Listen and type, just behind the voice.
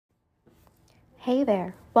Hey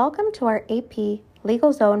there, welcome to our AP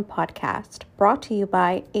Legal Zone podcast, brought to you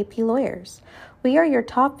by AP Lawyers. We are your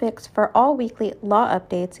top fix for all weekly law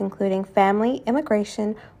updates, including family,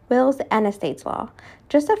 immigration, wills, and estates law.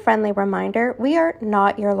 Just a friendly reminder, we are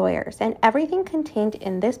not your lawyers, and everything contained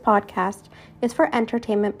in this podcast is for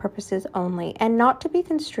entertainment purposes only and not to be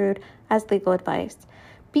construed as legal advice.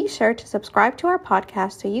 Be sure to subscribe to our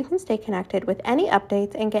podcast so you can stay connected with any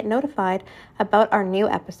updates and get notified about our new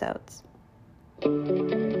episodes.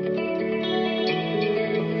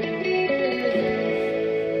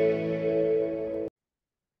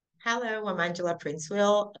 Hello, I'm Angela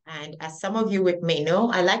Princewill, and as some of you may know,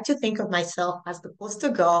 I like to think of myself as the poster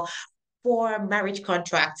girl for marriage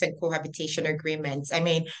contracts and cohabitation agreements. I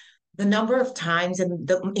mean, the number of times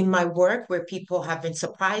in my work where people have been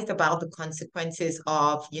surprised about the consequences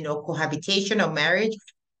of, cohabitation or marriage,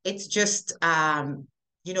 it's just,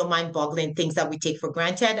 mind-boggling things that we take for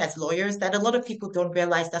granted as lawyers that a lot of people don't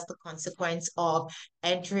realize that's the consequence of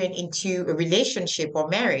entering into a relationship or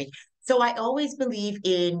marriage. So I always believe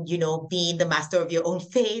in, being the master of your own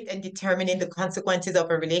fate and determining the consequences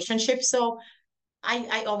of a relationship. So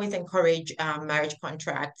I always encourage marriage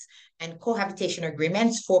contracts and cohabitation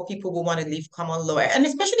agreements for people who want to leave common law, and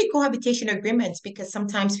especially cohabitation agreements, because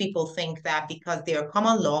sometimes people think that because they are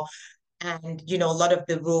common law and, a lot of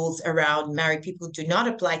the rules around married people do not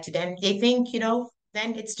apply to them, they think,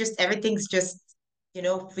 then it's just everything's just,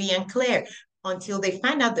 free and clear until they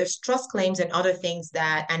find out there's trust claims and other things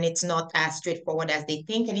and it's not as straightforward as they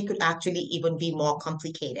think, and it could actually even be more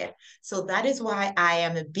complicated. So that is why I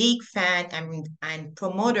am a big fan and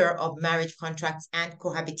promoter of marriage contracts and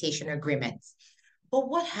cohabitation agreements. But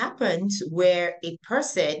what happens where a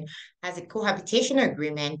person has a cohabitation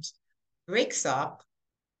agreement, breaks up,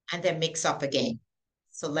 and then makes up again?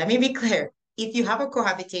 So let me be clear. If you have a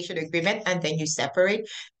cohabitation agreement and then you separate,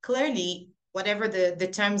 clearly, whatever the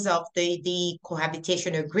terms of the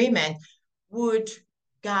cohabitation agreement would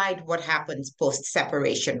guide what happens post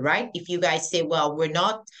separation, right? If you guys say, well, we're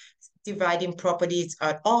not dividing properties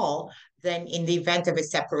at all, then in the event of a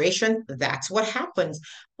separation, that's what happens.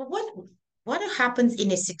 But what happens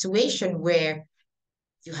in a situation where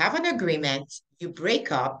you have an agreement, you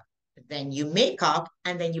break up, then you make up,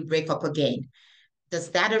 and then you break up again? Does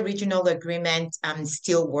that original agreement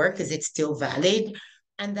still work? Is it still valid?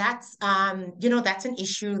 And that's an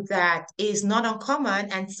issue that is not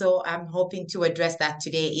uncommon. And so I'm hoping to address that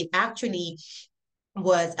today. It actually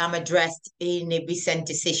was addressed in a recent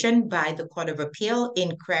decision by the Court of Appeal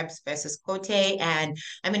in Krebs versus Cote. And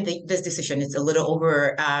I mean, this decision is a little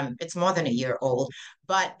over, it's more than a year old,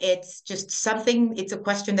 but it's just something, it's a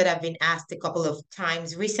question that I've been asked a couple of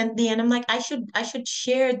times recently. And I'm like, I should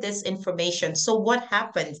share this information. So what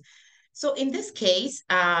happens? So in this case,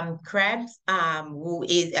 Krebs, who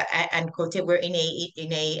is and Cote were in a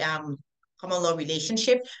common law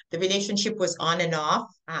relationship. The relationship was on and off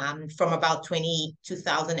from about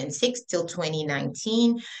 2006 till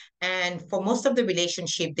 2019. And for most of the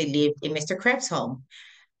relationship, they lived in Mr. Krebs' home.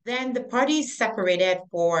 Then the parties separated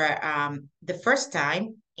for the first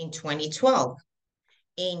time in 2012.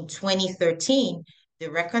 In 2013, they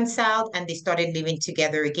reconciled and they started living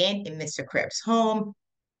together again in Mr. Krebs' home.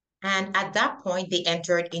 And at that point, they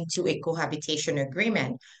entered into a cohabitation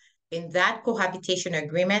agreement. In that cohabitation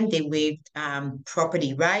agreement, they waived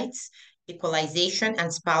property rights, equalization,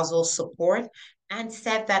 and spousal support, and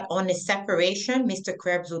said that on a separation, Mr.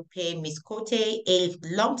 Krebs would pay Ms. Cote a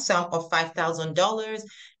lump sum of $5,000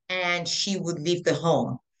 and she would leave the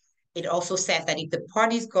home. It also said that if the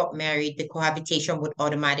parties got married, the cohabitation would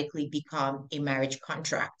automatically become a marriage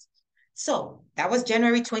contract. So that was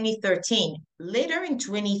January 2013. Later in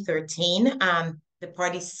 2013, the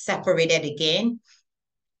parties separated again.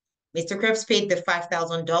 Mr. Krebs paid the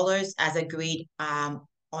 $5,000 as agreed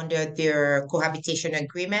under their cohabitation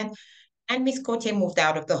agreement, and Ms. Cote moved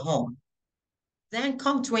out of the home. Then,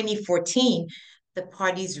 come 2014, the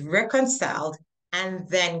parties reconciled and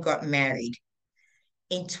then got married.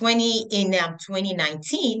 In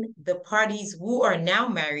 2019, the parties who are now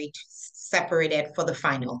married separated for the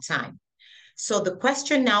final time. So the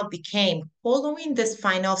question now became, following this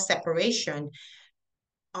final separation,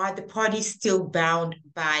 are the parties still bound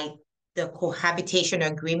by the cohabitation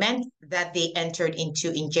agreement that they entered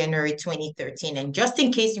into in January 2013? And just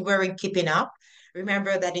in case you weren't keeping up,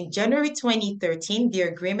 remember that in January 2013, the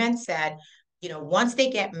agreement said, once they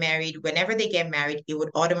get married, whenever they get married, it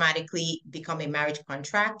would automatically become a marriage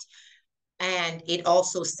contract. And it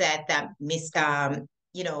also said that Miss Cote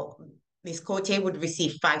would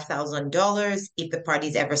receive $5,000 if the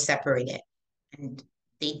parties ever separated. And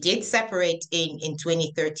they did separate in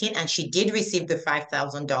 2013, and she did receive the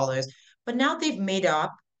 $5,000, But now they've made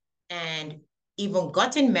up and even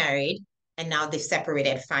gotten married, and now they've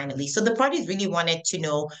separated finally. So the parties really wanted to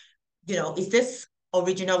know, is this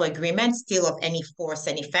original agreement still of any force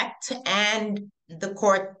and effect? And the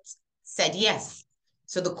court said yes.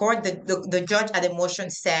 So the judge at the motion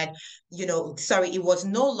said, sorry, it was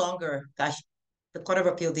no longer that the Court of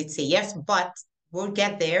Appeal did say yes, but we'll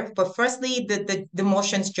get there. But firstly, the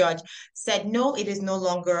motions judge said no, it is no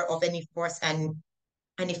longer of any force and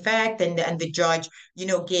effect, and the judge,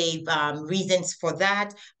 gave reasons for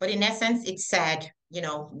that. But in essence, it said,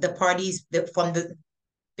 the parties from the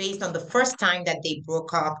based on the first time that they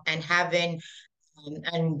broke up and having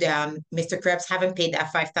and Mr. Krebs having paid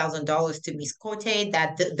that $5,000 to Miss Cote,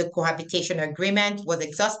 that the cohabitation agreement was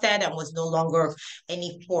exhausted and was no longer of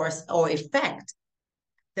any force or effect.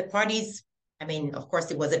 The parties, I mean, of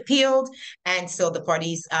course, it was appealed. And so the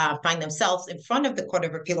parties find themselves in front of the Court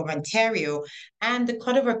of Appeal of Ontario. And the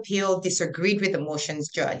Court of Appeal disagreed with the motions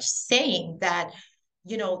judge, saying that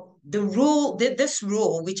the rule, this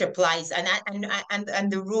rule which applies, and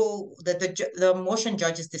the rule that the motion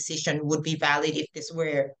judge's decision would be valid if this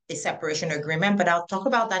were a separation agreement. But I'll talk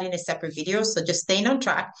about that in a separate video, so just staying on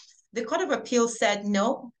track. The Court of Appeal said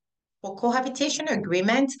no. For cohabitation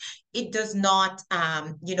agreement, it does not,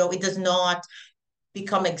 it does not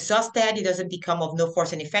become exhausted. It doesn't become of no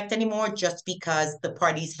force and effect anymore just because the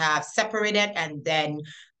parties have separated and then,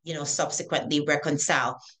 subsequently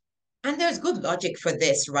reconcile. And there's good logic for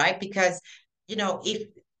this, right? Because, if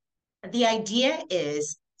the idea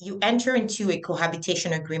is you enter into a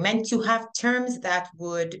cohabitation agreement to have terms that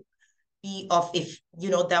would be of, if,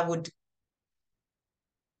 that would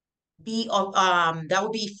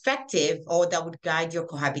be effective or that would guide your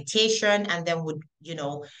cohabitation and then would,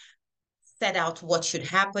 set out what should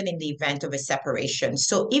happen in the event of a separation.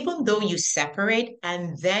 So even though you separate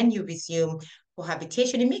and then you resume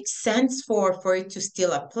cohabitation, it makes sense for it to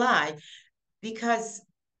still apply because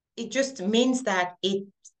it just means that it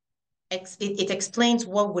explains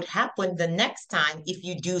what would happen the next time if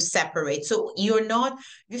you do separate. So you're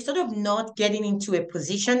sort of not getting into a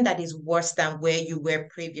position that is worse than where you were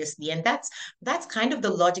previously. And that's kind of the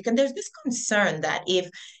logic. And there's this concern that if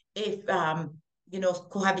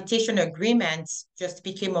cohabitation agreements just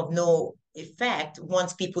became of no effect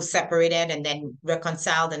once people separated and then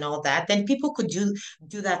reconciled and all that, then people could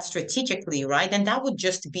do that strategically, right? And that would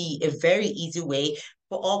just be a very easy way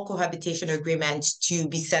for all cohabitation agreements to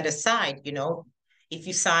be set aside. If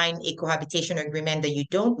you sign a cohabitation agreement that you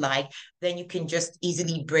don't like, then you can just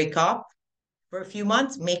easily break up for a few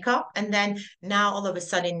months, make up, and then now all of a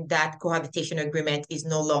sudden that cohabitation agreement is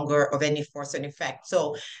no longer of any force and effect.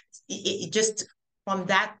 So it just from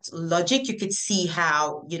that logic, you could see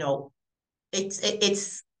how,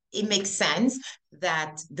 it makes sense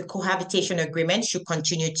that the cohabitation agreement should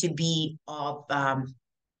continue to be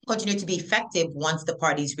effective once the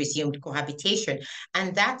parties resumed cohabitation.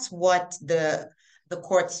 And that's what the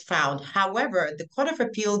courts found. However, the Court of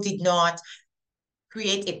Appeal did not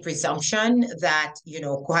create a presumption that,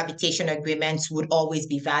 cohabitation agreements would always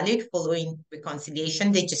be valid following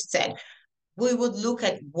reconciliation. They just said, we would look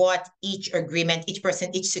at what each agreement, each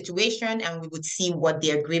person, each situation, and we would see what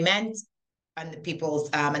the agreement and the people's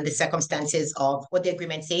and the circumstances of what the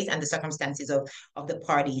agreement says and the circumstances of the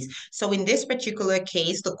parties. So in this particular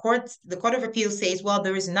case, the Court of Appeal says, well,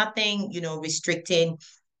 there is nothing, restricting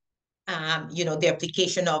the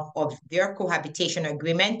application of their cohabitation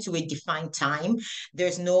agreement to a defined time.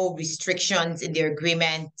 There's no restrictions in their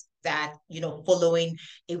agreement that, following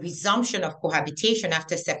a resumption of cohabitation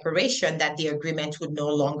after separation, that the agreement would no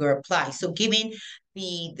longer apply. So given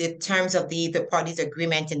the terms of the parties'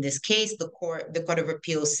 agreement in this case, the Court of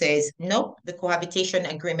Appeal says, no, the cohabitation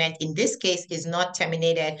agreement in this case is not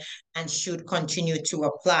terminated and should continue to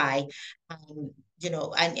apply.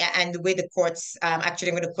 And the way the courts, actually,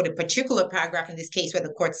 I'm going to put a particular paragraph in this case where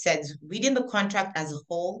the court says, reading the contract as a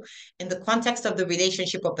whole, in the context of the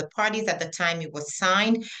relationship of the parties at the time it was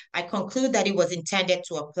signed, I conclude that it was intended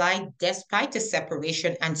to apply despite the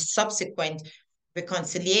separation and subsequent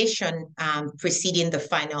reconciliation preceding the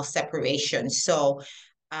final separation. So,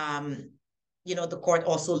 the court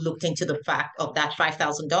also looked into the fact of that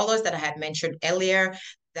 $5,000 that I had mentioned earlier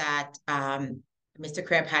that Mr.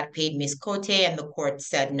 Krebs had paid Ms. Cote, and the court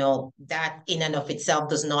said, no, that in and of itself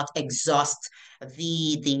does not exhaust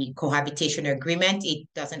the cohabitation agreement. It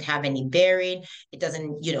doesn't have any bearing. It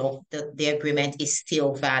doesn't, the agreement is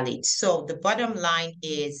still valid. So the bottom line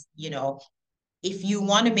is, if you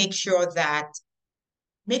want to make sure that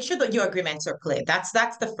your agreements are clear. That's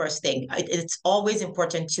the first thing. It's always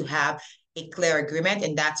important to have a clear agreement,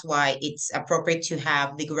 and that's why it's appropriate to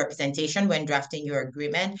have legal representation when drafting your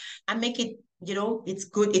agreement and make it, it's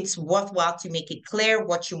good, it's worthwhile to make it clear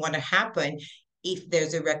what you want to happen if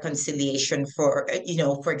there's a reconciliation for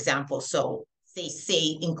example, so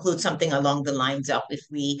say include something along the lines of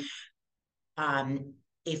um,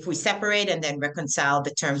 if we separate and then reconcile,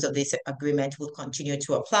 the terms of this agreement will continue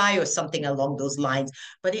to apply or something along those lines.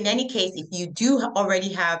 But in any case, if you do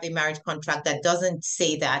already have a marriage contract that doesn't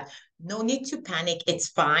say that, no need to panic. It's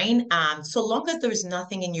fine. So long as there's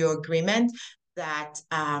nothing in your agreement that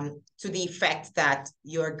to the effect that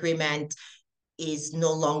your agreement is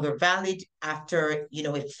no longer valid after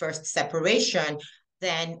a first separation,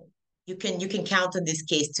 then you can count on this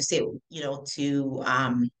case to say to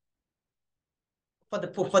for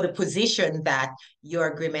the position that your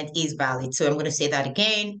agreement is valid. So I'm going to say that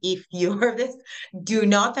again. If you're this, do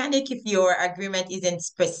not panic if your agreement isn't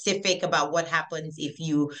specific about what happens if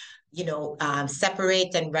you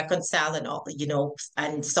separate and reconcile and all,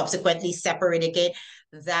 and subsequently separate again.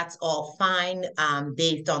 That's all fine.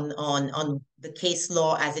 Based on the case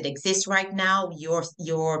law as it exists right now, your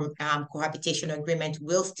cohabitation agreement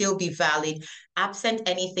will still be valid, absent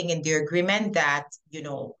anything in the agreement that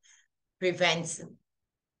prevents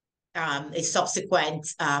a subsequent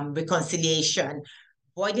reconciliation.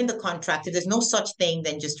 Voiding the contract, if there's no such thing,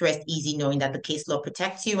 then just rest easy knowing that the case law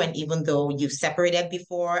protects you. And even though you've separated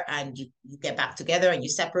before and you get back together and you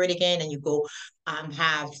separate again and you go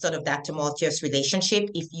have sort of that tumultuous relationship,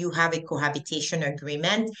 if you have a cohabitation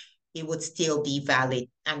agreement, it would still be valid.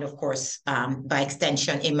 And of course, by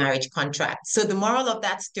extension, a marriage contract. So the moral of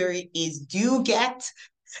that story is do get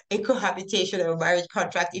a cohabitation or marriage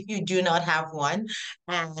contract if you do not have one.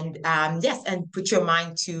 And yes, and put your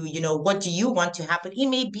mind to, what do you want to happen? It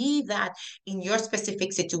may be that in your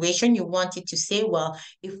specific situation, you wanted to say, well,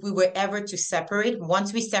 if we were ever to separate,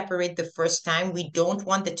 once we separate the first time, we don't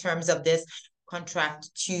want the terms of this contract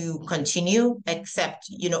to continue, except,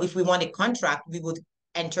 if we want a contract, we would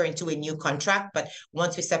enter into a new contract. But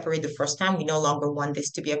once we separate the first time, we no longer want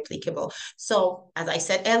this to be applicable. So as I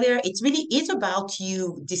said earlier, it really is about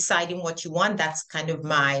you deciding what you want. That's kind of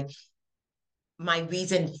my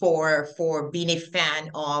reason for being a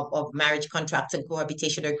fan of marriage contracts and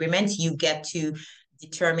cohabitation agreements. You get to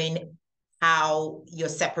determine how your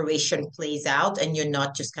separation plays out, and you're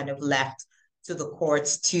not just kind of left to the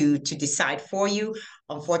courts to decide for you.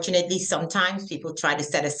 Unfortunately, sometimes people try to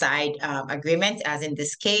set aside agreements, as in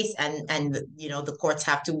this case, and the courts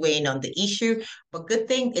have to weigh in on the issue. But good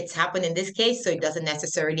thing it's happened in this case, so it doesn't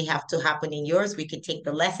necessarily have to happen in yours. We can take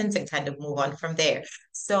the lessons and kind of move on from there.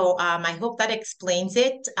 So I hope that explains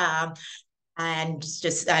it. And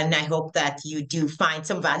I hope that you do find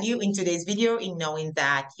some value in today's video in knowing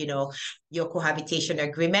that your cohabitation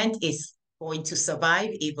agreement is going to survive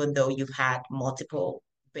even though you've had multiple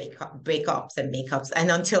breakups and makeups. And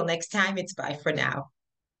until next time, it's bye for now.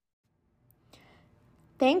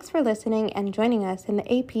 Thanks for listening and joining us in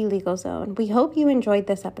the AP Legal Zone. We hope you enjoyed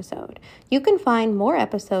this episode. You can find more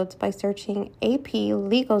episodes by searching AP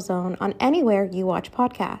Legal Zone on anywhere you watch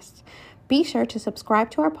podcasts. Be sure to subscribe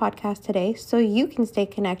to our podcast today so you can stay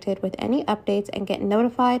connected with any updates and get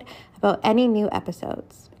notified about any new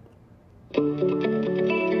episodes.